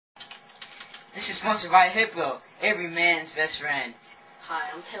This is sponsored by Hippo, every man's best friend. Hi,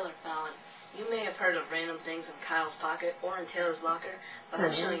 I'm Taylor Fallon. You may have heard of random things in Kyle's pocket or in Taylor's locker, but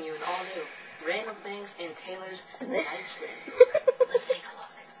I'm showing you an all-new random things in Taylor's nightstand. Let's take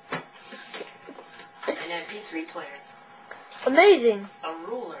a look. An MP3 player. Amazing. A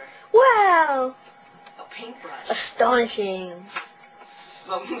ruler. Wow. A paintbrush. Astonishing.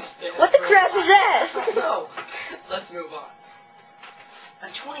 Some stamps. What the crap is that? I don't know. Let's move on. A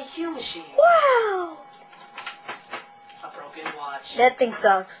 20Q machine. Wow. A broken watch. That thing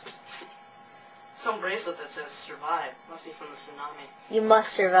sucks. Some bracelet that says survive. Must be from the tsunami. You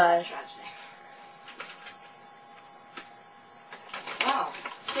must survive. Tragedy. Wow.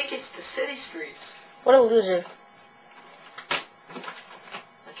 Tickets to city streets. What a loser.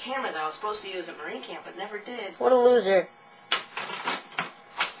 A camera that I was supposed to use at Marine Camp but never did. What a loser.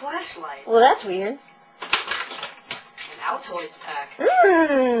 Flashlight. Well, that's weird. An Altoids pack.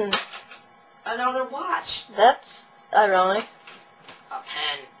 Another watch. That's ironic. A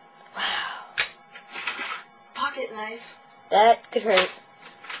pen. Wow. Pocket knife. That could hurt.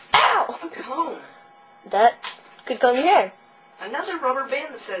 Ow! A comb. That could comb your hair. Another rubber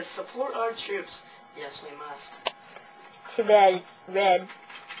band that says support our troops. Yes, we must. Too bad it's red.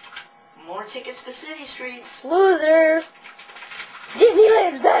 More tickets to city streets. Loser.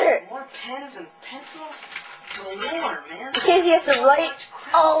 Disneyland's better. More pens and pencils. Galore, man. In case he has to write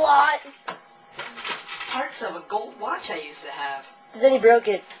a lot. Parts of a gold watch I used to have. Then he broke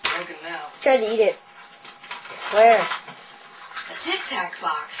it. Broken now. Tried to eat it. I swear. A Tic Tac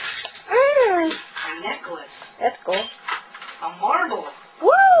box. A necklace. That's cool. A marble.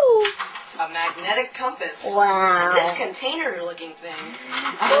 Woo! A magnetic compass. Wow. This container-looking thing.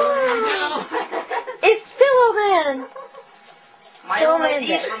 It's Pillowman! My Pillow old Man IDs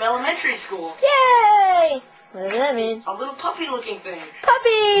Day. from elementary school. Yay! What does that mean? A little puppy-looking thing.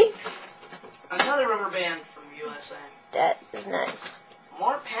 Puppy! Another rubber band from USA. That is nice.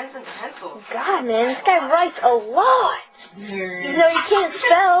 More pens and pencils. God, man, this guy writes a lot! Even though he can't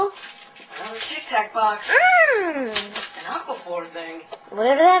spell. Another Tic Tac box. Mmm! An Aquaphor thing.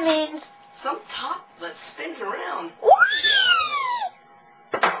 Whatever that means. Some top that spins around.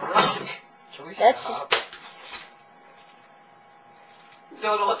 Can we That's stop?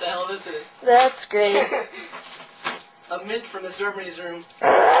 Don't know what the hell this is. That's great. A mint from the servant's room.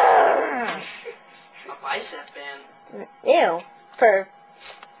 A bicep band. Ew. Purr.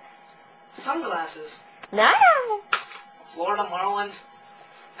 Sunglasses. Now! Florida Marlins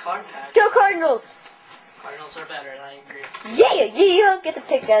card pack. Go Cardinals! Cardinals are better, I agree. Yeah, you don't get the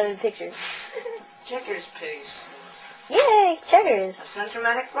pick out of the pictures. Checkers pace. Yay, checkers. A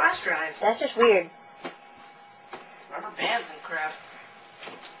Centromatic flash drive. That's just weird. Rubber bands and crap.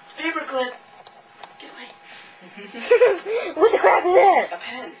 Paperclip. Get away. What the crap is that? A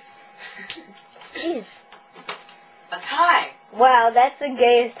pen. Jeez. A tie. Wow, that's the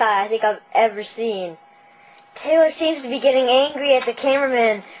gayest tie I think I've ever seen. Taylor seems to be getting angry at the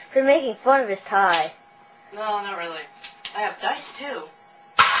cameraman for making fun of his tie. No, not really. I have dice too.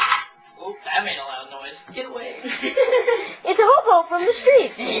 Oh, that made a loud noise. Get away. It's a hobo from the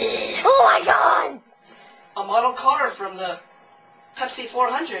streets. Oh my god! A model car from the Pepsi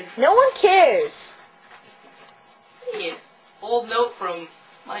 400. No one cares. Yeah. Old note from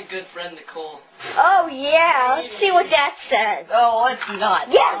my good friend Nicole. Oh yeah, let's see what that says. Oh, let's not.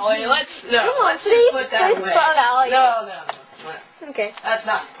 Yes! Oh, wait, let's no. Come on, let's please. just put that Please away. bug out. No. Okay. That's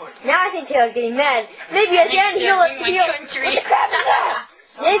not important. Now I think Taylor's getting mad. Maybe at the end he'll... my country. What the crap is that?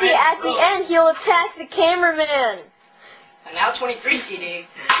 Maybe at the end he'll attack the cameraman. And now 23 CD.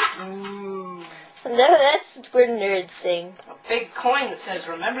 Ooh. No, that's where nerds sing. A big coin that says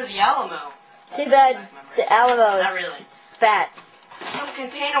 "Remember the Alamo." Too bad the Alamo Not is really. fat. Some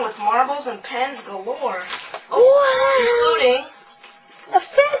container with marbles and pens galore. Wow! Including A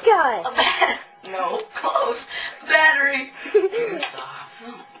fat guy! no, close. Battery. Stop.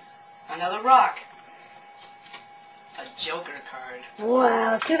 Another rock. A Joker card.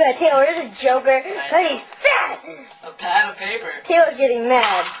 Wow, too bad Taylor is a joker, but he's fat! A pad of paper. Taylor's getting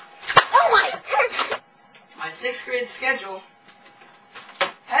mad. Oh my! My 6th grade schedule.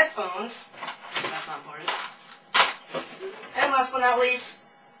 Headphones. That's not important. And last but not least,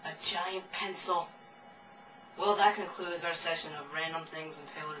 a giant pencil. Well, that concludes our session of random things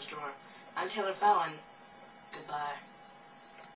in Taylor's drawer. I'm Taylor Fallon. Goodbye.